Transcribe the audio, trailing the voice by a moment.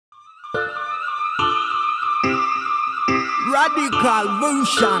Radical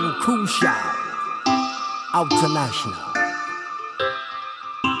version crucial. Outernational.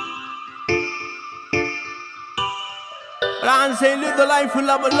 But I say live the life we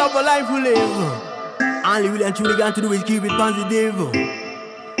love, love the life we live. Only we and truly got to do is keep it positive.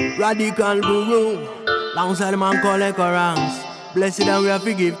 Radikal Guru, alongside the man called Echorangs. Blessed and we have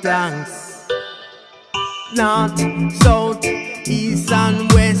to give thanks. North, south, east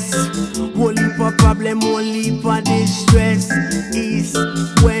and west. Whole heap of problem, whole heap of distress. East,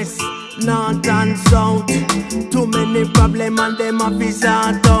 west, north and south. Too many problems and them have to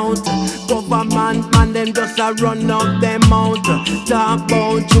sort out. Government man them just a run up them out. Talk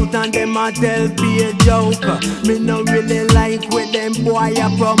about truth and them a tell be a joke. Me no really like what them boy a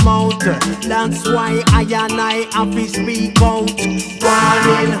promote. That's why I and I have to speak out.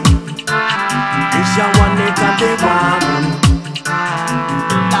 Warning, it's your one it and the warning.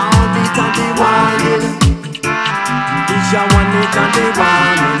 Down it and the warning. It's your one it and the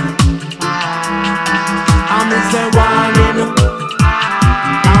warning. I'm say warning.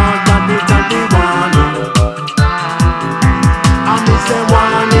 Down that it and the warning. I'm say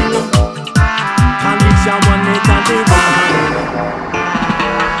warning. And it's your one it and the warning.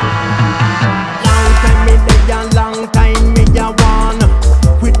 Long time me there, long time me a warn.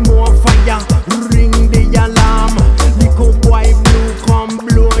 With more fire, ring the alarm. Little boy blue, come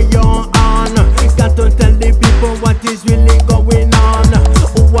blow your horn. Got to tell the people what is really going on.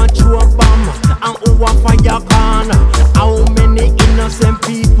 Who a throw a bomb and who a fire can. How many innocent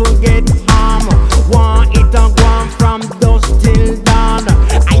people get harmed? Want it and gone from dusk till dawn.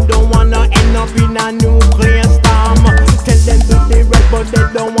 I don't wanna end up in a nuclear storm. Tell them do the right but they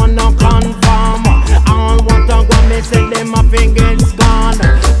don't wanna conform. All want to go me say them a fingers gone.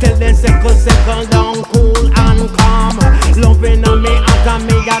 Tell them settle down, cool and calm. Loving on me after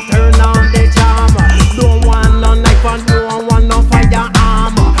me a turn